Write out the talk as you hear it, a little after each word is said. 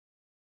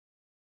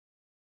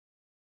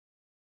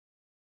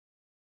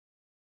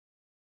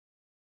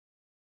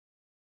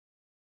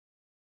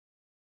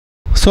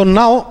So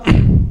now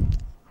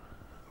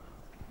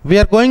we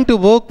are going to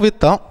work with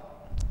the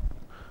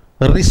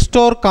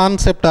restore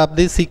concept of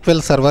the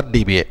SQL Server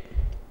DBA.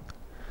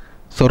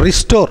 So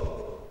restore,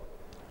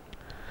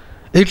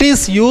 it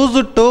is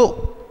used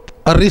to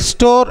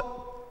restore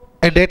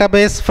a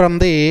database from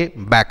the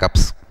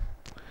backups.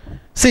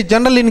 See,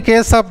 generally in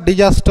case of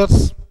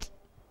disasters,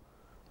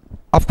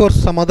 of course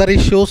some other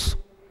issues,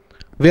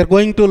 we are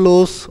going to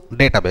lose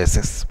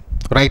databases,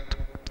 right?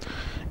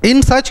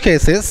 In such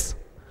cases,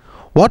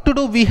 what to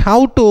do? We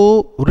have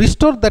to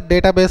restore that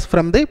database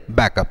from the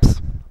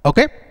backups.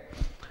 Okay.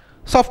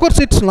 So of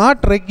course it's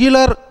not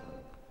regular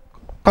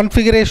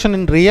configuration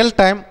in real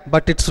time,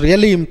 but it's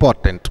really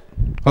important.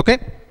 Okay.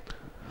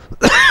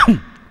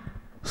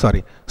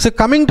 Sorry. So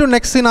coming to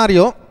next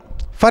scenario,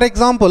 for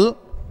example,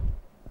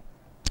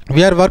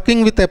 we are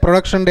working with a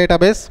production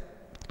database.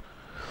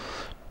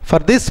 For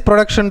this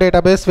production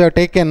database, we have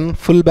taken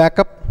full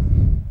backup.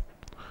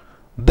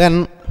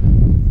 Then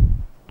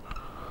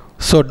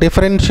so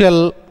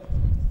differential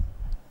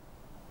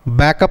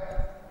backup.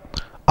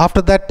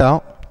 After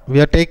that, we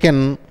have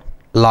taken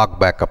log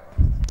backup,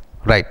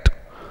 right?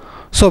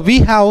 So we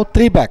have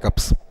three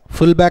backups.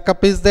 Full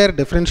backup is there,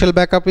 differential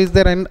backup is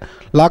there, and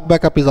log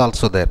backup is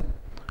also there.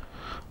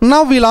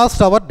 Now we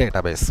lost our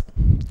database.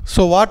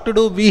 So what to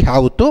do? We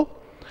have to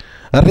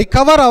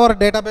recover our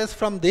database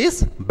from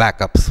these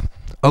backups.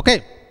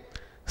 Okay.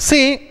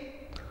 See,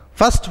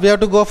 first we have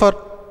to go for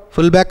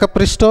full backup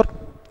restore,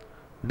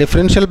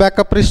 differential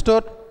backup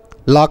restore,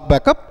 log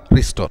backup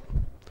restore.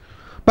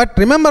 But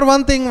remember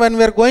one thing, when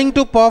we are going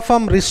to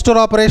perform restore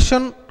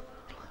operation,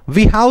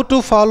 we have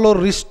to follow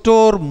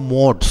restore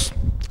modes,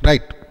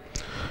 right?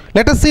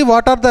 Let us see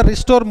what are the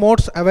restore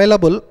modes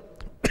available.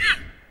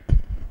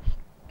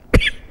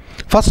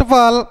 First of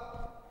all,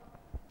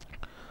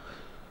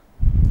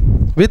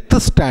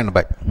 with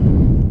standby.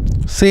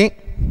 See,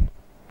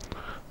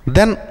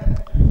 then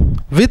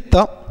with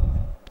the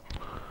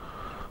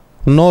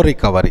no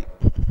recovery.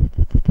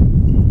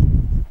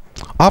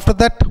 After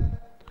that,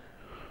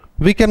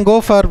 we can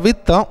go for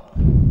with the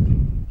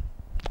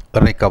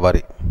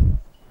recovery.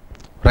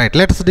 Right,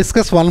 let's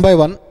discuss one by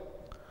one.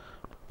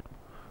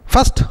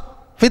 First,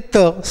 with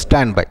the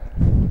standby.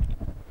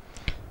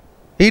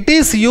 It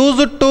is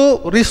used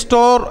to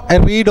restore a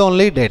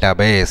read-only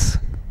database.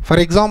 For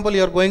example,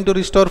 you are going to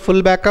restore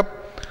full backup,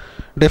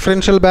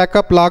 differential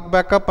backup, log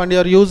backup, and you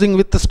are using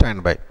with the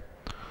standby,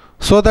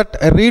 so that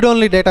a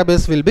read-only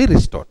database will be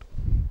restored.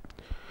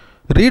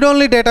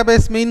 Read-only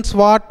database means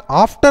what?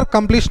 After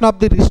completion of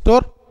the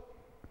restore,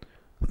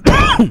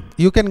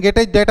 you can get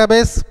a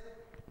database,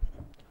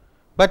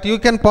 but you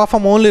can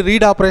perform only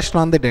read operation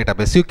on the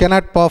database. You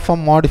cannot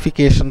perform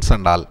modifications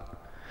and all.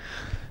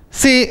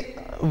 See,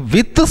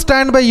 with the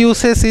standby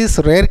usage is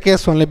rare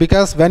case only,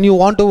 because when you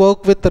want to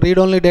work with the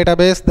read-only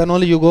database, then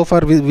only you go for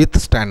with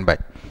standby.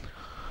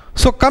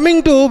 So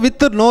coming to with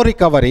the no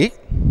recovery,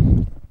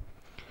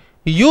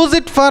 use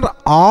it for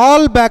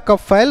all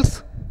backup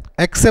files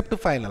except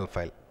final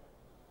file.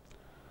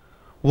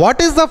 What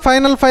is the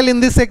final file in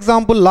this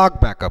example? Log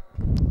backup.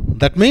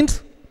 That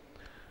means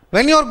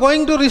when you are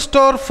going to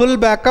restore full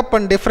backup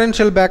and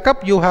differential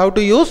backup, you have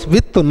to use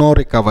with no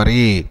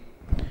recovery.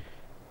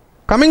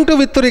 Coming to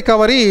with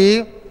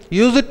recovery,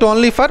 use it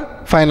only for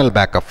final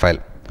backup file.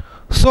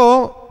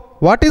 So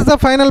what is the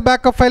final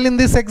backup file in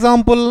this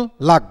example?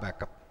 Log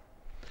backup.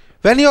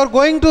 When you are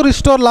going to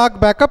restore log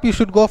backup, you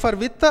should go for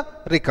with the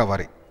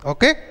recovery.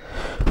 Okay.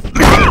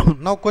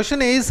 Now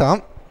question is,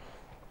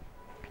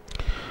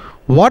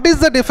 what is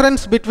the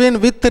difference between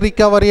with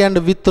recovery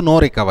and with no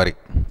recovery?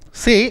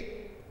 See,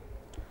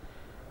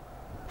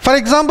 for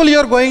example, you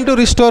are going to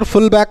restore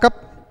full backup,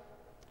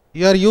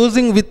 you are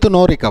using with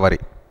no recovery.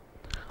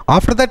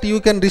 After that, you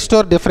can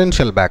restore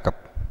differential backup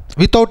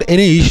without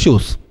any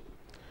issues.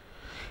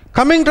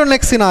 Coming to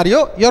next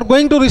scenario, you are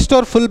going to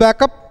restore full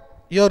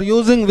backup, you are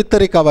using with the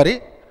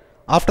recovery.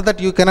 After that,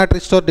 you cannot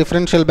restore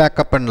differential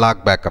backup and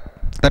log backup.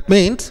 That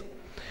means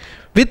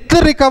with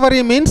the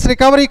recovery means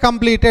recovery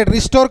completed,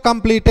 restore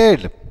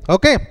completed.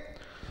 Okay.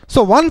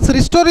 So once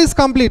restore is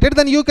completed,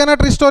 then you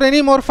cannot restore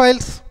any more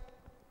files,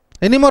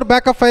 any more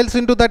backup files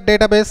into that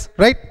database,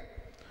 right?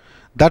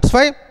 That's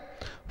why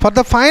for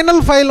the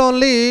final file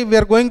only we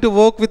are going to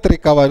work with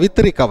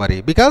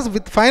recovery, because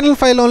with final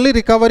file only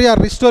recovery or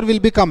restore will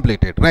be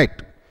completed, right?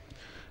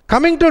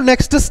 Coming to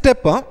next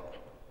step,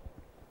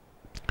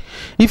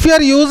 if you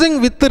are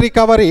using with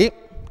recovery,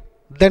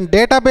 then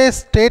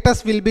database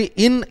status will be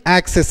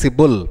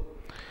inaccessible.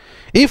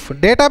 If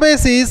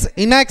database is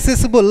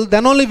inaccessible,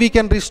 then only we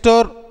can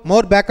restore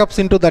more backups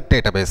into that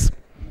database.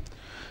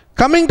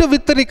 Coming to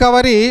with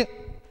recovery,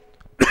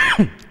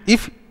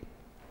 if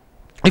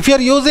you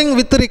are using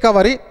with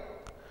recovery,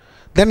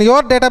 then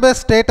your database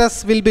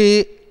status will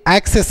be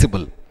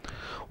accessible.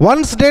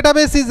 Once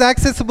database is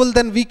accessible,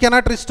 then we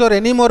cannot restore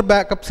any more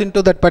backups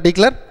into that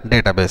particular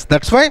database.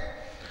 That's why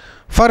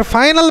for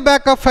final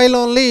backup file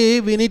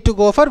only we need to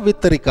go for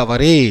with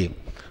recovery.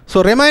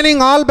 So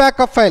remaining all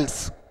backup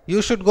files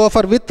you should go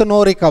for with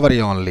no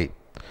recovery only.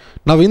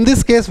 Now in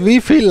this case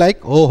we feel like,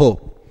 oh,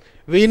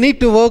 we need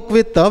to work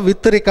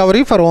with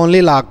recovery for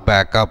only log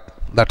backup.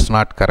 That's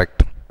not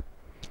correct.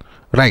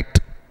 Right.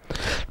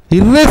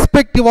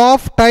 Irrespective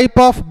of type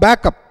of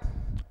backup,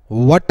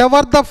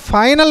 whatever the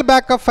final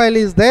backup file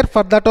is there,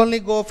 for that only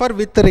go for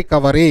with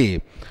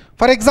recovery.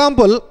 For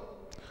example,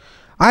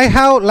 I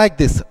have like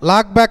this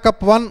log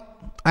backup 1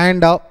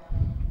 and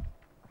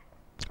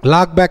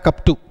log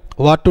backup 2.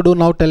 What to do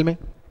now? Tell me.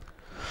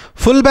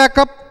 Full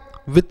backup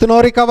with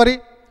no recovery,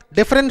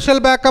 differential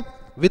backup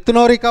with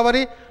no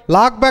recovery,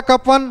 log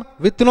backup 1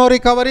 with no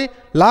recovery,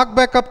 log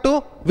backup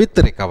 2 with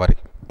recovery.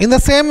 In the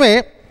same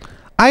way,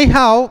 I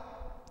have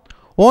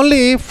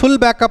only full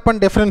backup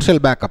and differential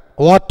backup.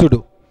 What to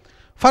do?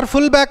 For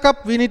full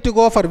backup, we need to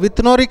go for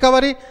with no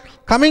recovery.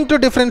 Coming to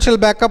differential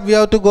backup, we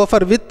have to go for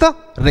with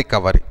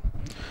recovery.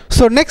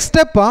 So next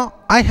step,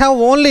 I have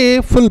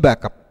only full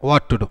backup.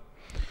 What to do?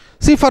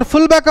 See, for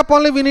full backup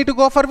only we need to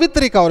go for with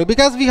recovery,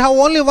 because we have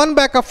only one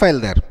backup file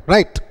there,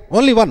 right?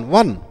 Only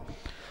one.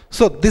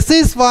 So this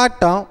is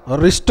what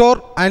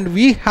restore, and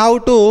we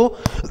have to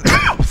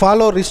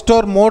follow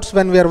restore modes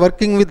when we are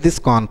working with this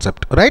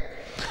concept, right?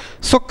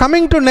 So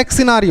coming to next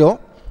scenario,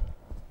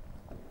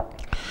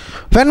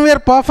 when we are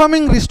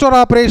performing restore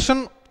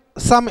operation,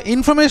 some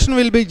information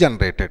will be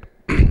generated.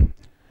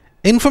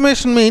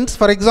 Information means,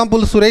 for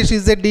example, Suresh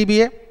is a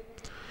DBA.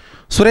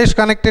 Suresh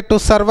connected to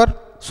server.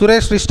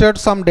 Suresh restored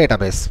some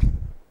database.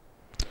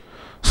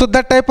 So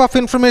that type of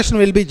information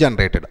will be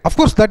generated. Of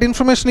course, that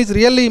information is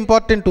really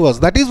important to us.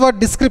 That is what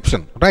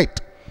description, right?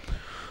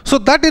 So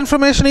that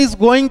information is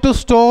going to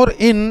store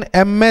in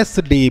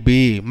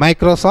MSDB,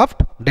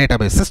 Microsoft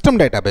Database, System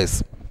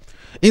Database.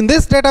 In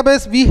this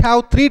database, we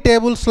have three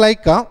tables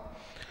like,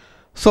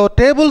 so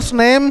tables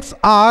names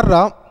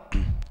are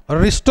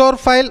restore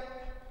file,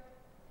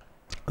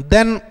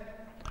 then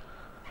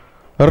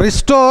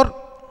restore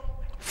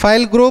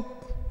file group,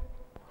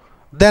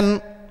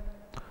 then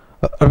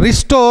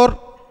restore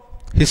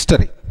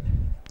history,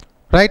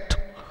 right?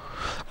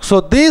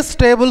 So these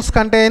tables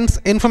contains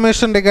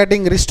information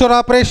regarding restore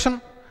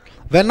operation.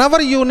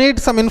 Whenever you need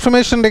some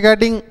information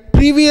regarding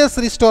previous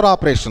restore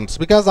operations,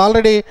 because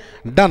already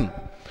done,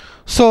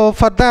 so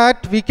for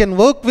that we can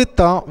work with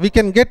we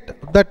can get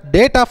that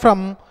data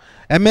from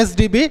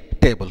MSDB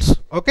tables.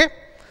 Okay,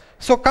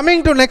 so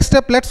coming to next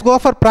step, let's go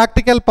for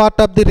practical part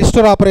of the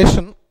restore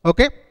operation.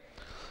 Okay,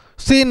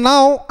 see,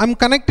 now I'm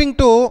connecting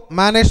to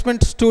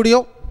Management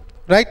Studio,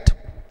 right?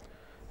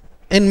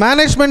 In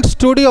Management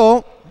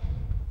Studio,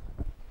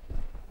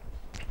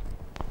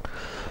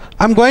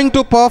 I'm going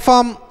to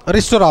perform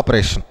restore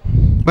operation.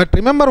 But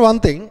remember one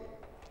thing,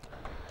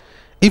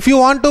 if you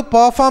want to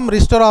perform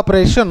restore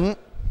operation,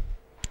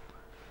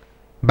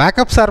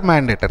 backups are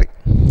mandatory.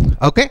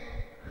 Okay,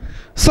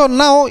 so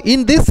now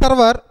in this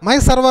server, my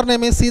server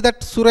name is, see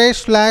that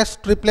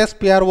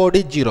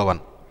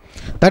Suresh/prod01.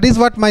 That is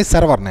what my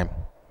server name.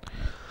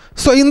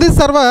 So in this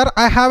server,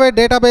 I have a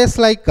database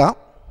like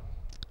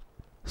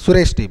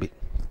Suresh DB.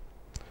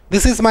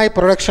 This is my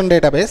production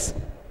database,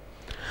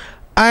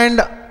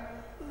 and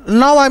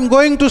now I'm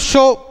going to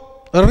show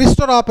a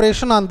restore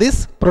operation on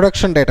this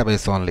production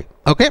database only.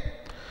 Okay,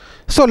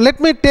 so let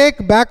me take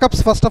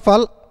backups first of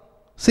all.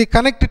 See,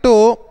 connect it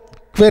to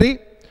query.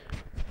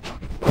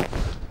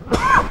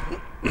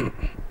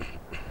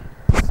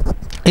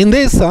 In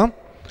this,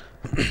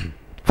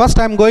 first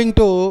I'm going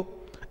to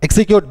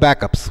execute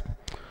backups.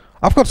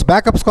 Of course,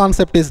 backups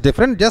concept is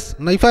different. Just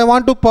if I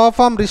want to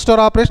perform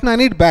restore operation, I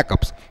need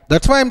backups.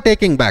 That's why I'm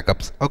taking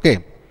backups.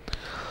 Okay.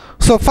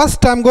 So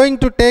first I'm going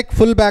to take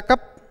full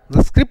backup.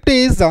 The script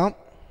is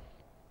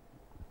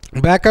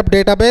backup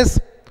database.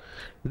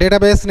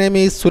 Database name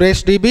is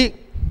Suresh DB.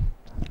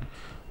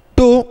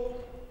 To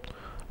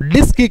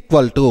disk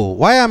equal to.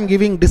 Why I'm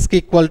giving disk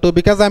equal to?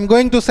 Because I'm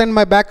going to send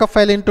my backup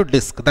file into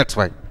disk. That's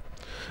why.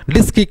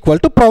 Disk equal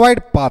to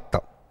provide path.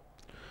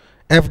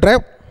 F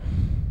drive.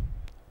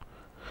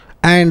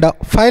 And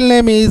file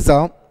name is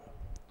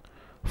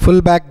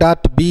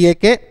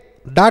fullback.bak.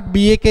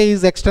 .bak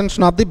is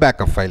extension of the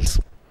backup files.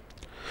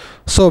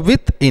 So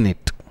with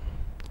init,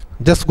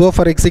 just go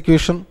for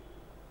execution.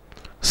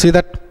 See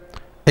that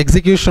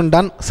execution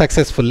done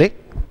successfully.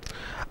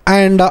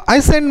 And I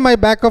send my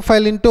backup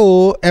file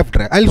into F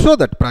drive. I'll show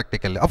that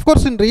practically. Of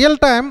course, in real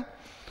time,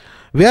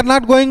 we are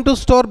not going to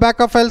store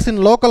backup files in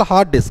local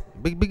hard disk.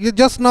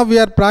 Just now we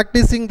are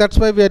practicing. That's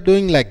why we are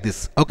doing like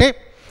this. Okay.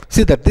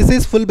 See that this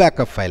is full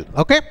backup file.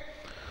 Okay.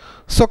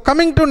 So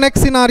coming to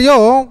next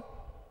scenario,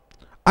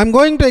 I'm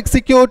going to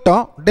execute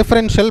a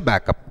differential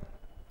backup.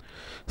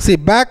 See,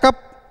 backup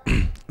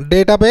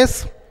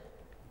database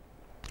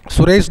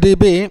Suresh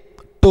DB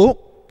to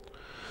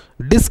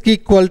disk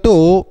equal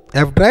to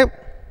F drive,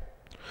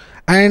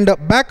 and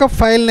backup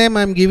file name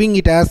I'm giving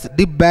it as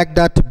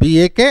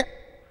dibback.bak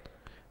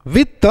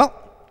with the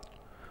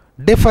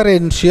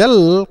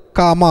differential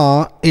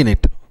comma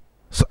init.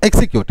 So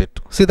execute it.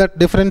 See that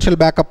differential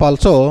backup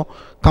also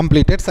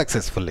completed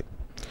successfully.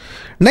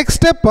 Next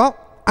step,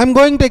 I'm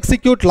going to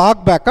execute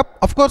log backup.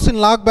 Of course, in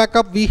log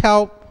backup we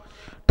have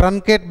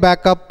truncate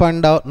backup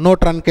and no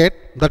truncate,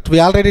 that we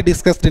already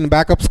discussed in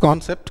backups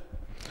concept.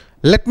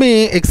 Let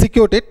me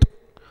execute it.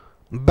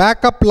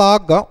 Backup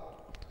log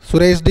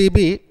Suresh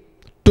DB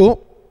to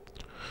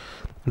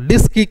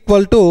disk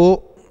equal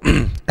to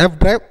F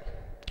drive.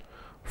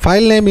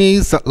 File name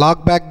is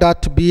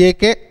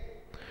logback.bak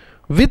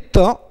with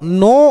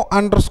no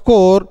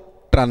underscore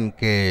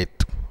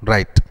truncate.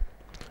 Right.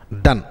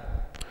 Done.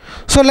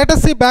 So let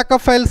us see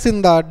backup files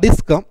in the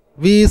disk.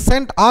 We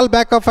sent all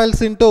backup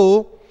files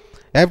into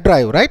F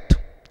drive, right?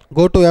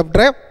 Go to F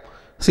drive.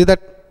 See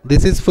that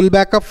this is full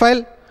backup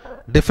file,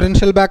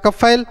 differential backup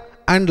file,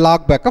 and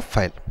log backup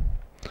file.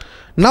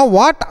 Now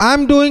what I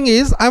am doing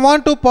is I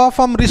want to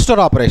perform restore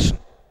operation.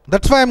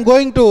 That's why I am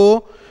going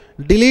to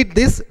delete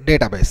this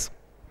database.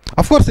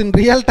 Of course, in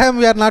real time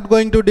we are not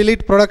going to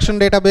delete production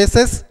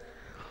databases.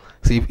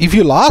 See, if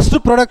you lost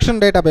production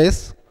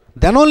database,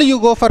 then only you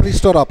go for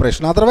restore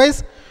operation.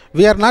 Otherwise,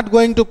 we are not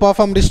going to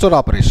perform restore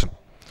operation.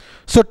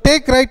 So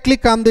take right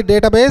click on the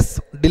database,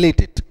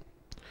 delete it.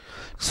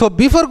 So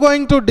before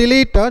going to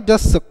delete,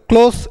 just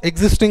close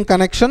existing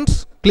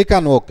connections, click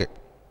on OK.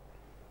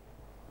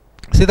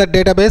 See the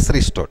database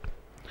restored.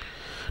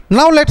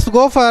 Now let's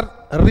go for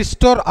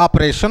restore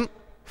operation.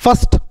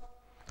 First,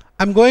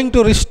 I'm going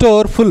to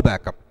restore full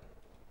backup.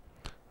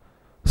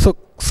 So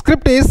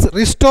script is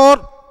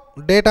restore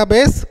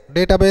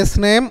database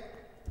name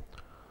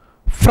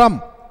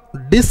from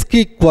disk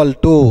equal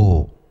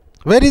to.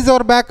 Where is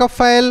your backup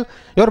file?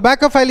 Your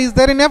backup file is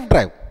there in F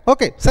drive.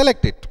 Okay,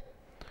 select it.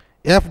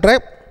 F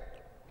drive.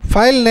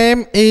 File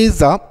name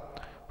is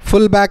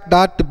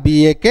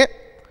fullback.bak.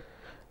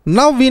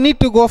 Now we need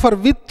to go for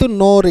with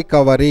no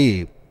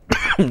recovery.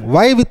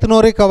 Why with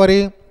no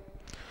recovery?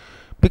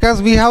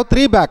 Because we have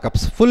three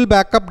backups: full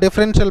backup,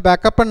 differential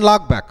backup, and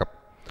log backup.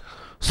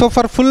 So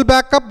for full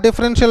backup,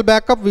 differential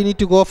backup, we need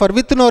to go for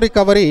with no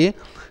recovery.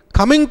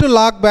 Coming to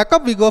log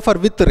backup, we go for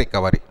with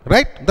recovery,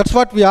 right? That's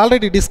what we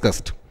already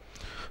discussed.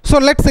 So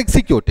let's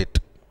execute it.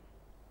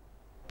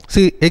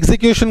 See,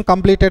 execution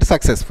completed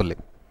successfully.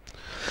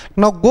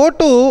 Now go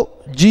to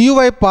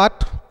GUI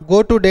part,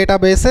 go to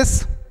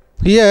databases.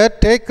 Here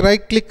take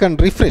right click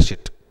and refresh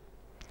it.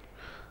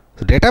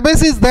 So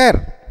database is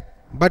there,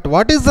 but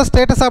what is the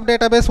status of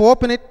database?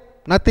 Open it,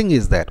 nothing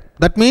is there.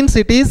 That means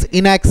it is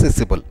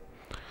inaccessible.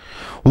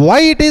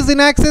 Why it is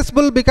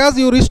inaccessible? Because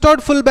you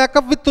restored full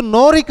backup with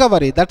no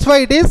recovery. That's why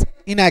it is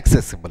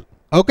inaccessible.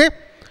 Okay.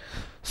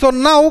 So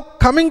now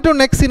coming to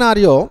next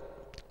scenario,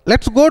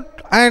 let's go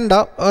and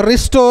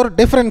restore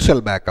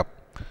differential backup.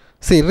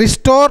 See,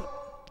 restore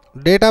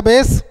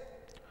database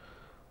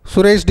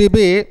Suresh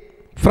DB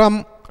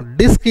from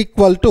disk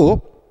equal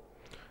to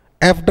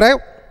F drive.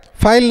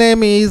 File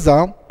name is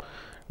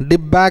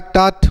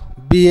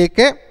dibback.bak.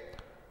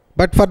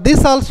 But for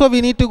this also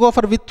we need to go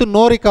for with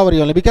no recovery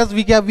only, because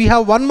we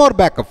have one more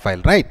backup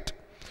file, right?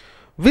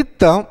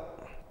 With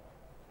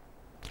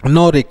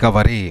no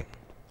recovery.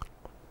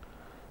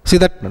 See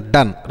that?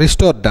 Done.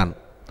 Restore done.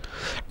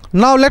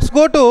 Now let's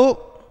go to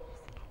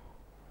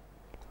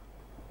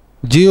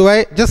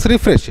GUI. Just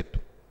refresh it.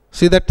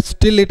 See that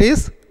still it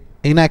is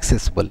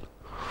inaccessible.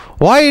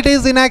 Why it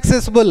is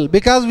inaccessible?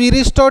 Because we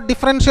restored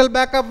differential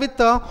backup with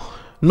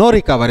no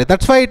recovery.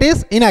 That's why it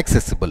is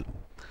inaccessible.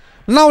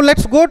 Now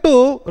let's go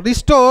to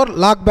restore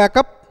log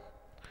backup.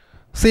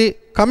 See,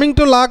 coming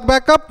to log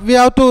backup, we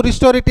have to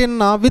restore it in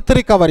with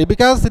recovery,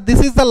 because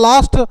this is the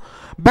last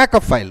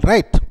backup file,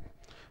 right?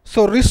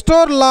 So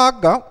restore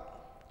log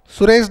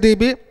Suresh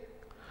DB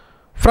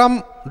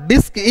from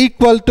disk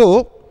equal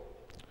to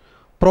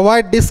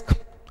provide disk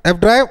F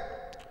drive.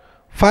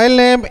 File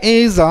name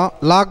is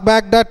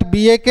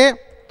logback.bak.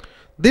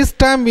 This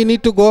time we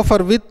need to go for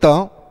with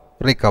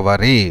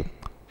recovery.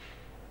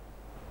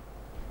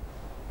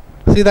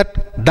 See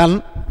that?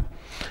 Done.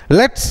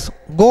 Let's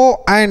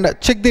go and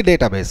check the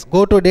database.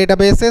 Go to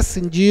databases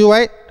in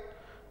GUI,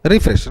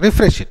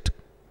 refresh it.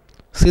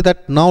 See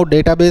that now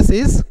database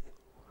is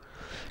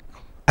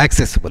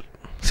accessible.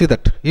 See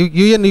that?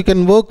 You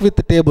can work with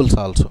the tables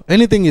also.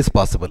 Anything is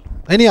possible.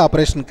 Any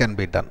operation can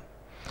be done.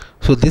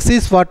 So this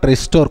is what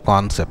restore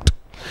concept.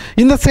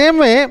 In the same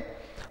way,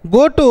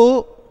 go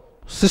to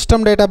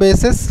system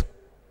databases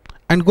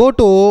and go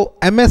to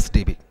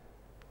MSDB.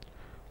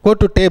 Go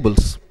to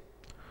tables.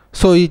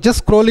 So you just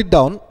scroll it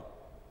down.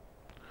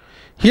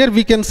 Here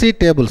we can see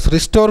tables: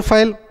 restore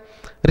file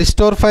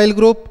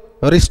group,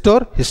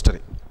 restore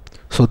history.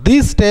 So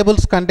these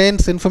tables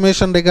contains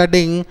information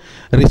regarding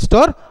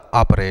restore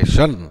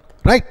operation,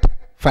 right?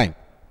 Fine.